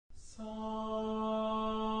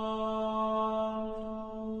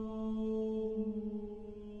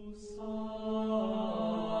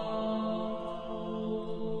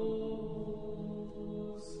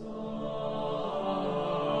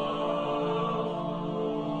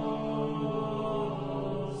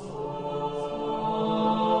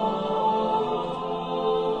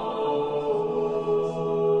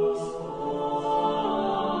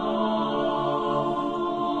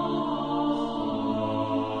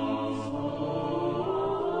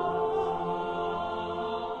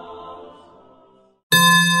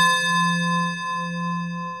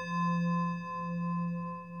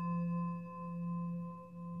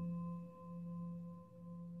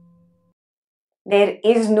There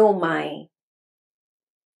is no my.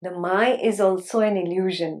 The my is also an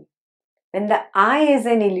illusion. When the I is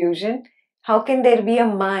an illusion, how can there be a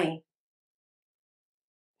my?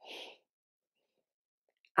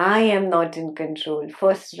 I am not in control.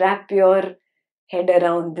 First, wrap your head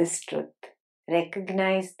around this truth.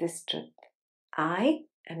 Recognize this truth. I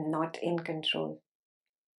am not in control.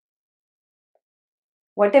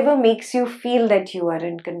 Whatever makes you feel that you are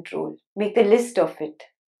in control, make a list of it.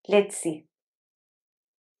 Let's see.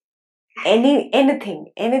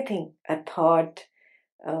 Anything, a thought,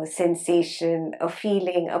 a sensation, a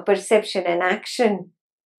feeling, a perception, an action.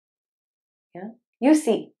 Yeah? You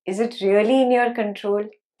see, is it really in your control?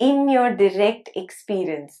 In your direct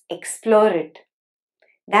experience, explore it.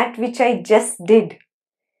 That which I just did,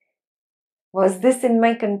 was this in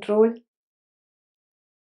my control?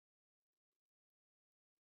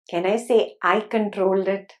 Can I say I controlled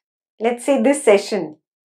it? Let's say this session.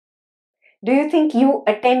 Do you think you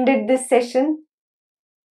attended this session?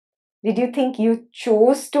 Did you think you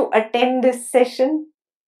chose to attend this session?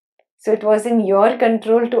 So it was in your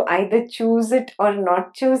control to either choose it or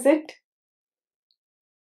not choose it?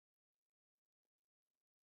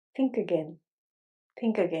 Think again.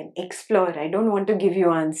 Think again. Explore. I don't want to give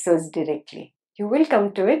you answers directly. You will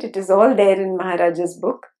come to it. It is all there in Maharaja's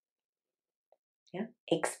book. Yeah.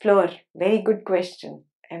 Explore. Very good question.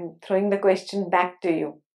 I'm throwing the question back to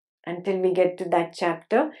you. Until we get to that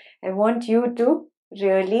chapter, I want you to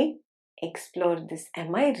really explore this.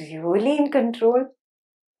 Am I really in control?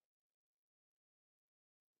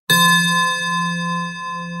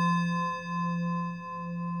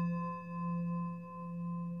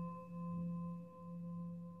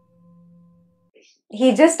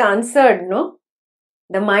 He just answered, no?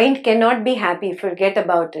 The mind cannot be happy. Forget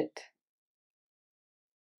about it.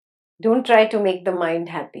 Don't try to make the mind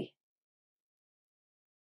happy.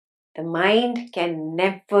 The mind can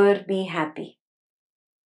never be happy.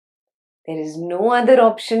 There is no other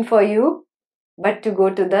option for you but to go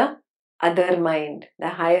to the other mind, the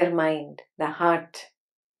higher mind, the heart.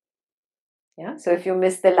 Yeah. So if you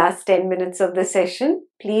missed the last 10 minutes of the session,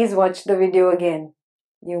 please watch the video again.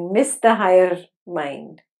 You missed the higher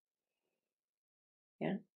mind.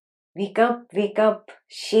 Yeah. Wake up,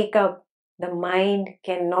 shake up. The mind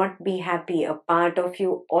cannot be happy. A part of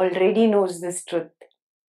you already knows this truth.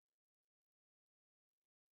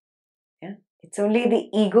 Yeah. It's only the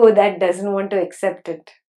ego that doesn't want to accept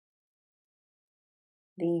it.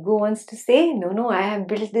 The ego wants to say, no, I have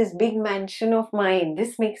built this big mansion of mine.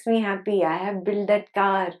 This makes me happy. I have built that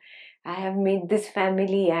car. I have made this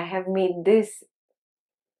family. I have made this.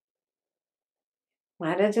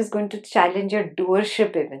 Maharaj is going to challenge your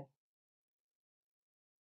doership even.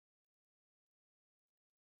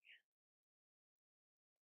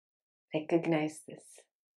 Recognize this.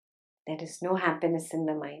 There is no happiness in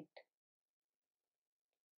the mind.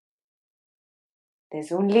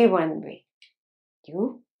 There's only one way.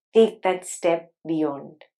 You take that step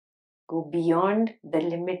beyond. Go beyond the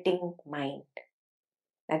limiting mind.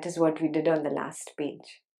 That is what we did on the last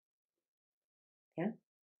page. Yeah?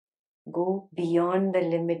 Go beyond the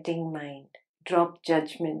limiting mind. Drop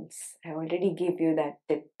judgments. I already gave you that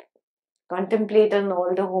tip. Contemplate on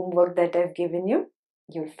all the homework that I've given you.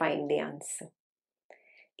 You'll find the answer.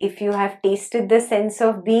 If you have tasted the sense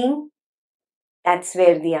of being, that's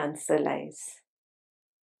where the answer lies.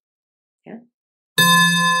 Yeah?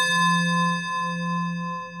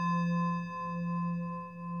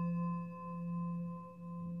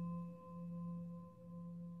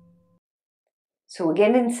 So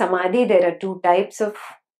again in Samadhi, there are two types of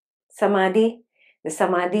Samadhi. The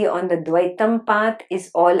Samadhi on the Dvaitam path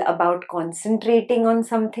is all about concentrating on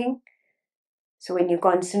something. So when you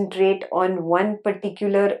concentrate on one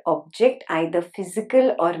particular object, either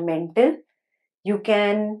physical or mental, you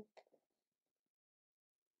can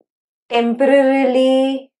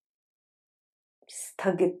temporarily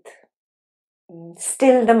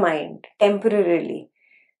still the mind, temporarily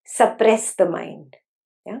suppress the mind.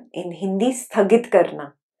 Yeah? In Hindi, sthagit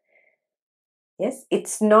karna. Yes,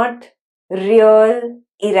 it's not real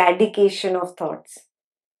eradication of thoughts.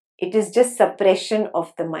 It is just suppression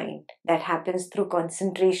of the mind that happens through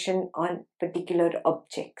concentration on particular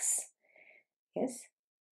objects. Yes,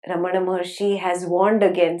 Ramana Maharshi has warned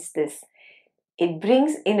against this. It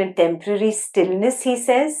brings in a temporary stillness, he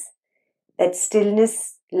says. That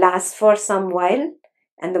stillness lasts for some while,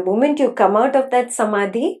 and the moment you come out of that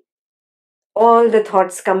samadhi, all the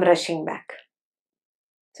thoughts come rushing back.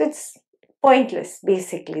 So it's pointless,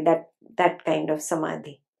 basically, that kind of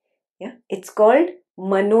samadhi. Yeah, it's called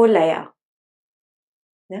manolaya.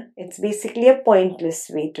 Yeah, it's basically a pointless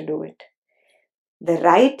way to do it. The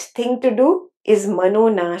right thing to do is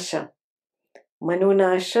Manonasha.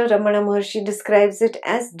 Manonasha, Ramana Maharshi describes it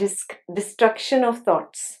as destruction of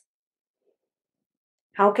thoughts.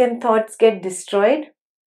 How can thoughts get destroyed?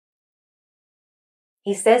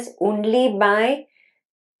 He says only by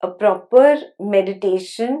a proper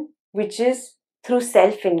meditation, which is through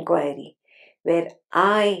self-inquiry, where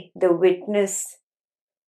I, the witness,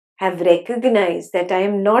 have recognized that I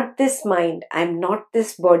am not this mind, I am not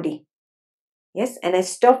this body. Yes, and I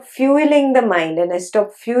stop fueling the mind and I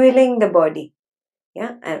stop fueling the body.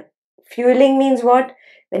 Yeah, and fueling means what?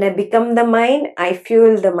 When I become the mind, I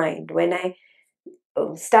fuel the mind. When I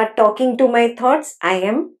start talking to my thoughts, I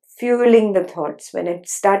am fueling the thoughts. When I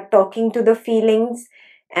start talking to the feelings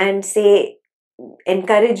and say,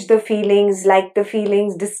 encourage the feelings, like the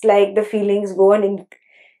feelings, dislike the feelings, go on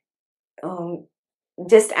in,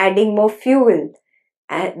 just adding more fuel.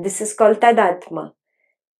 This is called Tadatma.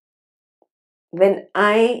 When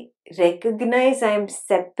I recognize I am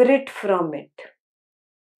separate from it,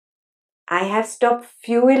 I have stopped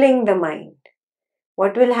fueling the mind.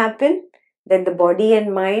 What will happen? Then the body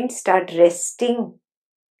and mind start resting,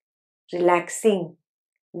 relaxing,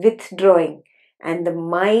 withdrawing, and the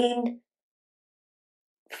mind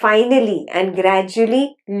finally and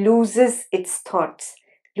gradually loses its thoughts,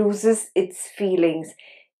 loses its feelings.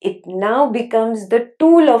 It now becomes the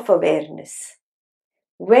tool of awareness.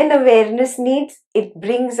 When awareness needs, it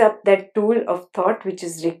brings up that tool of thought which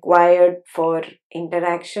is required for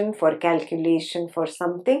interaction, for calculation, for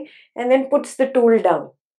something, and then puts the tool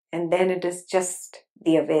down. And then it is just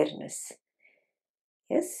the awareness.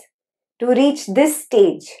 Yes? To reach this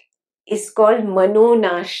stage is called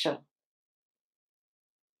Manonasha.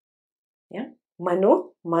 Yeah?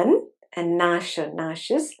 Mano, man, and Nasha.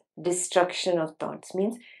 Nasha is destruction of thoughts.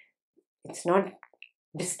 Means it's not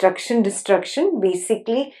destruction.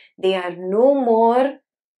 Basically, they are no more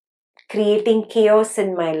creating chaos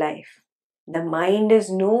in my life. The mind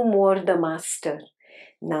is no more the master.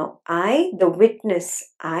 Now I, the witness,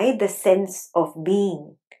 I, the sense of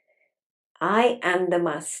being, I am the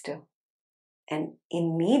master. And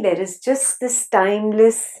in me there is just this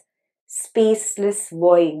timeless, spaceless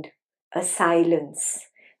void, a silence,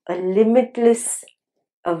 a limitless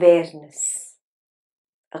awareness,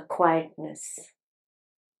 a quietness.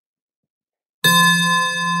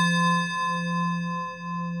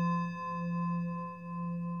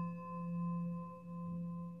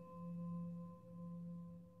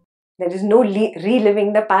 There is no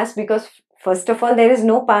reliving the past, because first of all, there is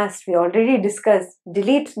no past. We already discussed.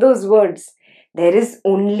 Delete those words. There is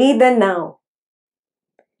only the now.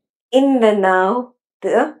 In the now,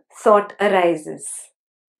 the thought arises.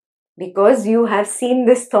 Because you have seen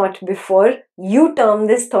this thought before, you term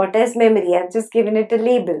this thought as memory. I've just given it a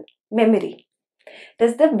label, memory.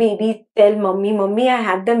 Does the baby tell mommy, mommy, I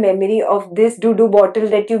have the memory of this doo-doo bottle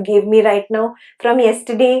that you gave me right now from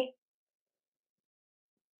yesterday?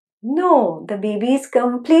 No, the baby is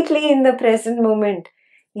completely in the present moment.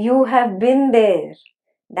 You have been there.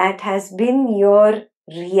 That has been your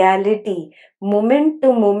reality, moment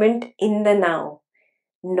to moment in the now.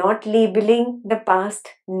 Not labeling the past,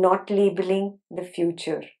 not labeling the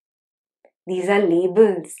future. These are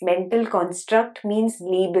labels. Mental construct means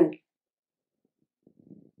label.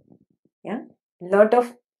 Yeah, lot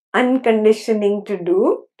of unconditioning to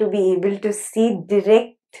do to be able to see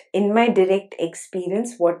direct, in my direct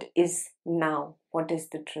experience, what is now, what is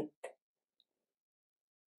the truth.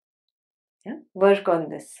 Yeah, work on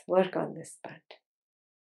this part.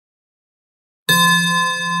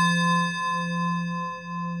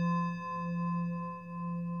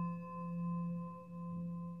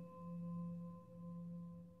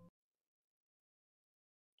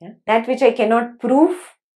 Yeah, that which I cannot prove,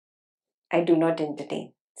 I do not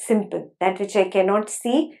entertain. Simple. That which I cannot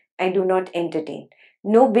see, I do not entertain.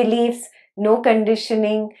 No beliefs, no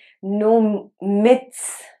conditioning, no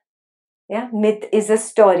myths. Yeah, myth is a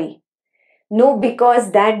story. No,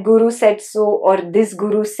 because that guru said so or this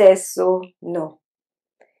guru says so. No.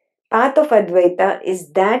 Path of Advaita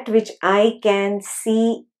is that which I can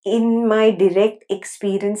see in my direct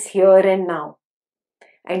experience here and now.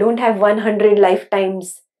 I don't have 100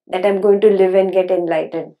 lifetimes that I'm going to live and get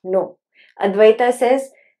enlightened. No. Advaita says,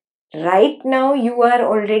 right now you are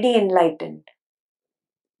already enlightened.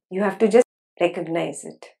 You have to just recognize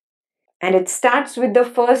it. And it starts with the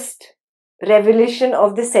first revelation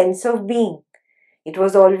of the sense of being. It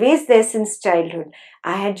was always there since childhood.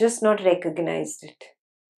 I had just not recognized it.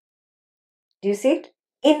 Do you see it?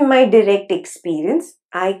 In my direct experience,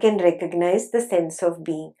 I can recognize the sense of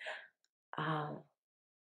being.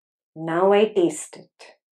 Now I taste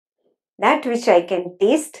it. That which I can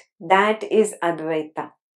taste, that is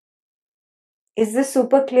Advaita. Is this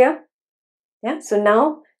super clear? Yeah. So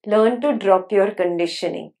now learn to drop your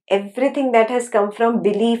conditioning. Everything that has come from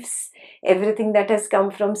beliefs, everything that has come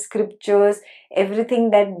from scriptures, everything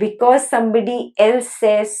that because somebody else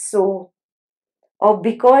says so, or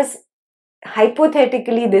because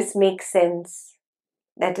hypothetically this makes sense,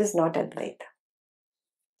 that is not Advaita.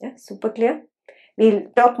 Yeah, super clear? We'll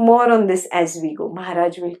talk more on this as we go.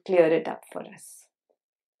 Maharaj will clear it up for us.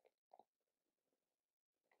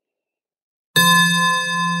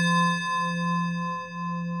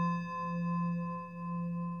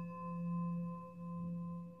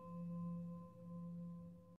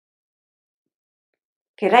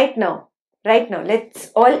 Okay, right now,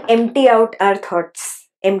 let's all empty out our thoughts.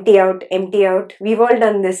 Empty out, empty out. We've all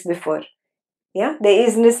done this before. Yeah, there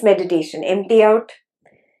is this meditation. Empty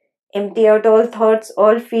out all thoughts,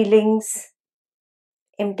 all feelings.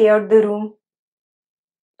 Empty out the room.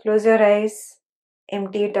 Close your eyes.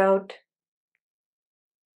 Empty it out.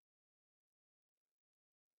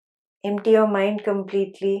 Empty your mind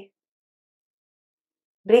completely.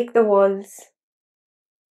 Break the walls.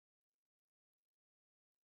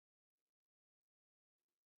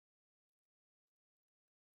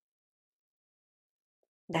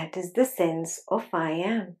 That is the sense of I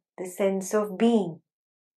am, the sense of being.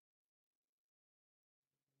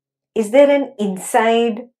 Is there an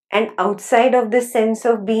inside and outside of the sense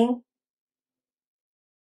of being?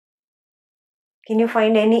 Can you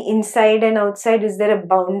find any inside and outside? Is there a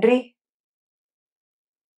boundary?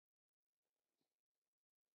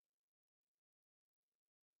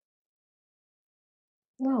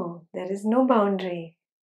 No, there is no boundary.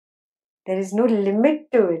 There is no limit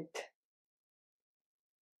to it.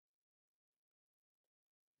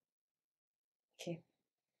 Okay.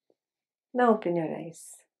 Now open your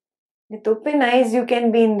eyes. With open eyes, you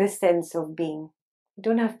can be in this sense of being. You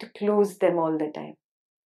don't have to close them all the time.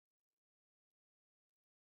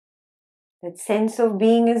 That sense of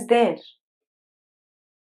being is there.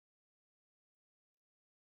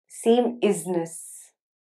 Same isness.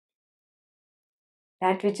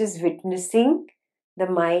 That which is witnessing the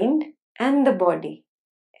mind and the body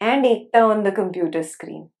and Ekta on the computer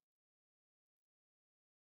screen.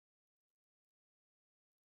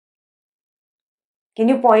 Can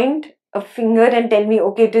you point a finger and tell me,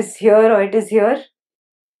 okay, it is here or it is here?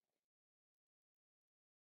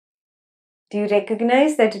 Do you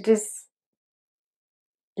recognize that it is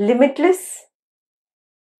limitless?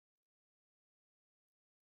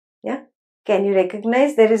 Yeah. Can you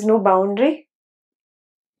recognize there is no boundary?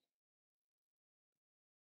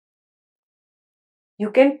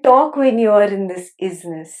 You can talk when you are in this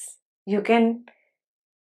isness. You can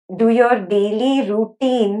do your daily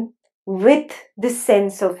routine with this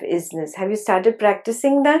sense of isness. Have you started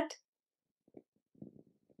practicing that?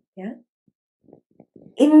 Yeah.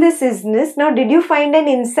 In this isness, now did you find an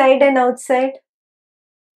inside and outside?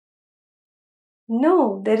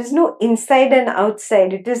 No, there is no inside and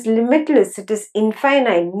outside. It is limitless. It is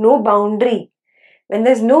infinite. No boundary. When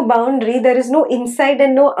there's no boundary, there is no inside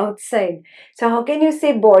and no outside. So how can you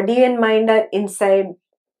say body and mind are inside?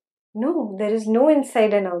 No, there is no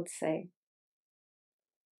inside and outside.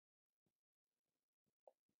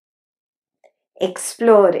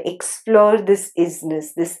 Explore this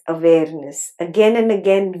isness, this awareness again and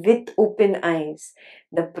again with open eyes.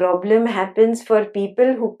 The problem happens for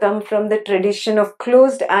people who come from the tradition of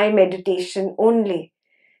closed eye meditation only.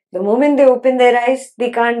 The moment they open their eyes, they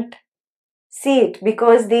can't see it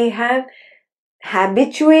because they have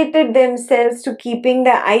habituated themselves to keeping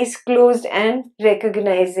the eyes closed and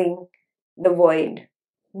recognizing the void.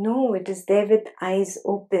 No, it is there with eyes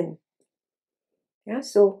open. Yeah,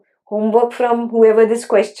 so homework from whoever this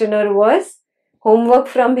questioner was, homework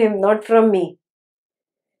from him, not from me.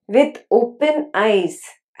 With open eyes,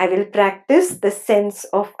 I will practice the sense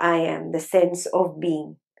of I am, the sense of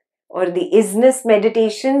being. Or the isness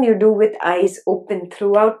meditation you do with eyes open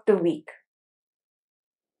throughout the week.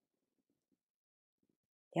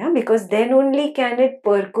 Yeah, because then only can it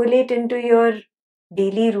percolate into your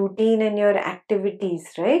daily routine and your activities,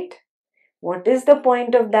 right? What is the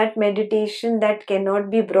point of that meditation that cannot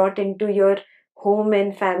be brought into your home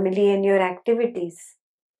and family and your activities?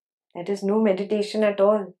 That is no meditation at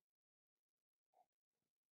all.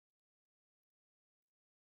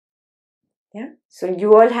 Yeah. So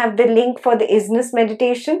you all have the link for the isness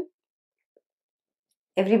meditation?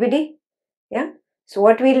 Everybody? Yeah. So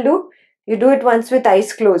what we'll do, you do it once with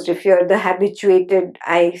eyes closed if you're the habituated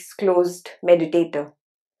eyes closed meditator.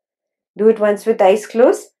 Do it once with eyes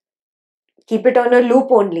closed. Keep it on a loop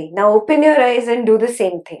only. Now open your eyes and do the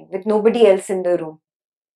same thing with nobody else in the room.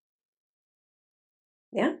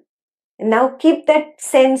 Yeah. And now keep that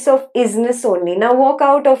sense of isness only. Now walk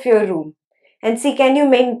out of your room and see, can you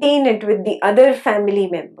maintain it with the other family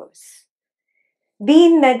members? Be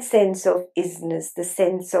in that sense of isness, the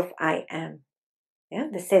sense of I am. Yeah,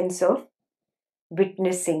 the sense of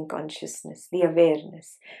witnessing consciousness, the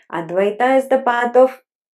awareness. Advaita is the path of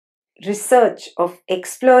research, of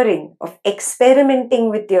exploring, of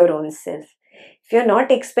experimenting with your own self. If you're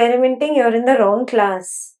not experimenting, you're in the wrong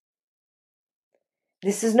class.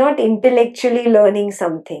 This is not intellectually learning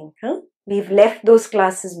something. We've left those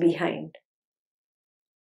classes behind.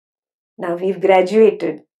 Now we've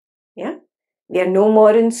graduated. Yeah, we are no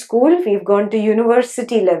more in school. We've gone to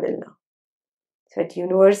university level now. So at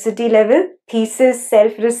university level, thesis,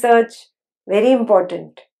 self-research, very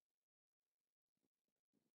important.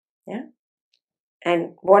 Yeah.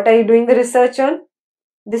 And what are you doing the research on?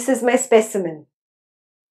 This is my specimen.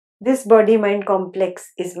 This body-mind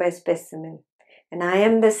complex is my specimen. And I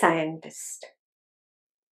am the scientist.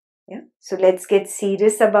 Yeah. So let's get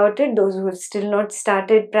serious about it. Those who have still not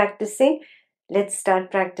started practicing, let's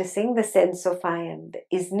start practicing the sense of I am, the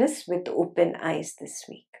isness with open eyes this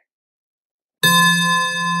week.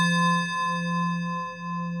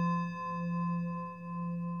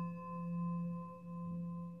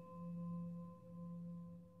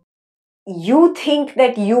 You think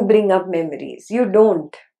that you bring up memories. You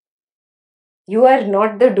don't. You are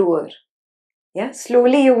not the doer. Yeah,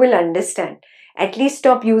 slowly you will understand. At least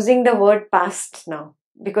stop using the word past now,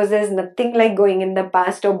 because there's nothing like going in the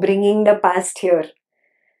past or bringing the past here.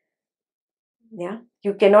 Yeah,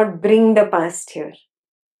 you cannot bring the past here.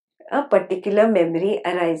 A particular memory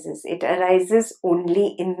arises. It arises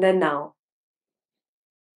only in the now.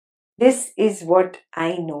 This is what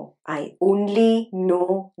I know. I only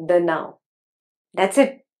know the now. That's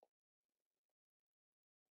it.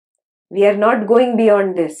 We are not going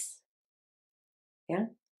beyond this. Yeah.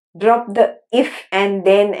 Drop the if and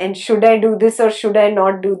then and should I do this or should I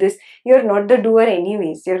not do this. You're not the doer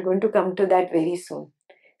anyways. You're going to come to that very soon.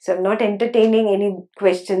 So I'm not entertaining any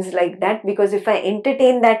questions like that, because if I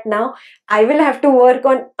entertain that now, I will have to work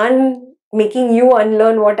on making you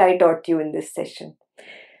unlearn what I taught you in this session.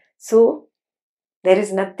 So there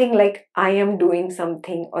is nothing like I am doing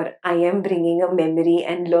something or I am bringing a memory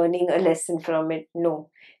and learning a lesson from it. No,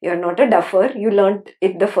 you're not a duffer. You learned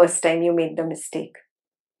it the first time you made the mistake.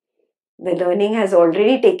 The learning has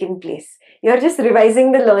already taken place. You're just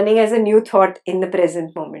revising the learning as a new thought in the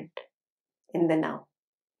present moment, in the now.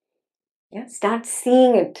 Yeah, start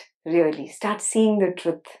seeing it really. Start seeing the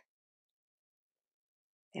truth.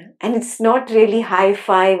 Yeah, and it's not really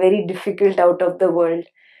hi-fi, very difficult, out of the world.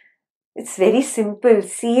 It's very simple.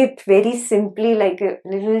 See it very simply, like a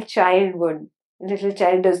little child would. Little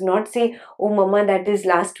child does not say, "Oh, mama, that is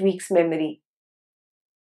last week's memory."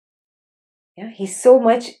 Yeah, he's so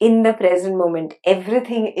much in the present moment.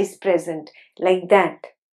 Everything is present. Like that.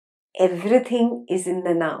 Everything is in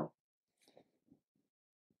the now.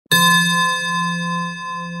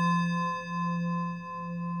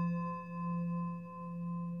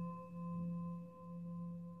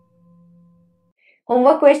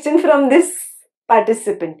 Homework question from this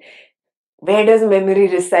participant. Where does memory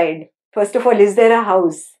reside? First of all, is there a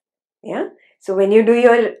house? Yeah. So when you do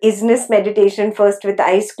your isness meditation first with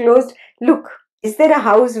eyes closed, look, is there a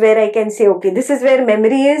house where I can say, okay, this is where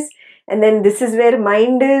memory is, and then this is where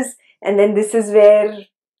mind is, and then this is where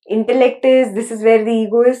intellect is, this is where the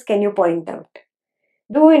ego is? Can you point out?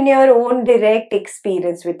 Do in your own direct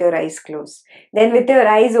experience with your eyes closed. Then with your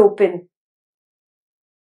eyes open.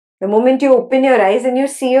 The moment you open your eyes and you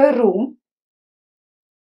see your room,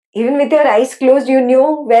 even with your eyes closed, you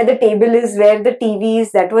know where the table is, where the TV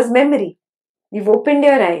is. That was memory. You've opened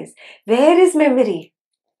your eyes. Where is memory?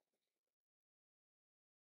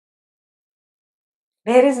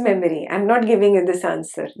 Where is memory? I'm not giving you this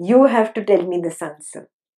answer. You have to tell me this answer.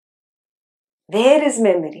 Where is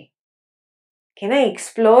memory? Can I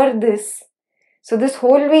explore this? So this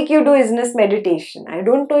whole week you do isness meditation. I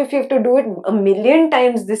don't know if you have to do it 1,000,000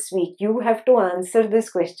 times this week. You have to answer this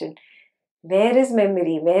question. Where is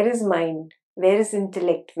memory? Where is mind? Where is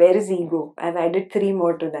intellect? Where is ego? I've added 3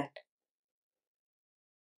 more to that.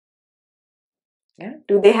 Yeah?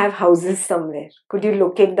 Do they have houses somewhere? Could you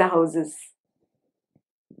locate the houses?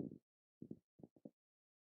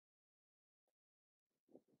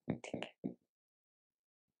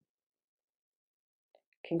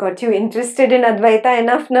 Okay, got you interested in Advaita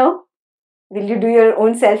enough now? Will you do your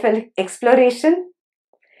own self-exploration?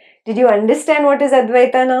 Did you understand what is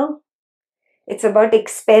Advaita now? It's about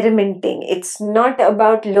experimenting. It's not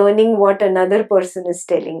about learning what another person is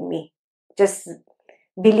telling me. Just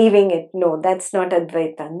believing it. No, that's not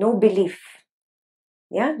Advaita. No belief.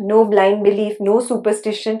 Yeah, no blind belief, no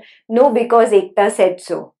superstition, no because Ekta said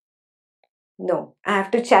so. No, I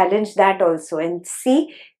have to challenge that also and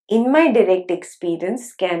see in my direct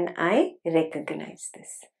experience, can I recognize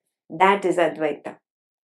this? That is Advaita.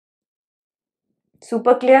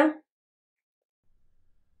 Super clear?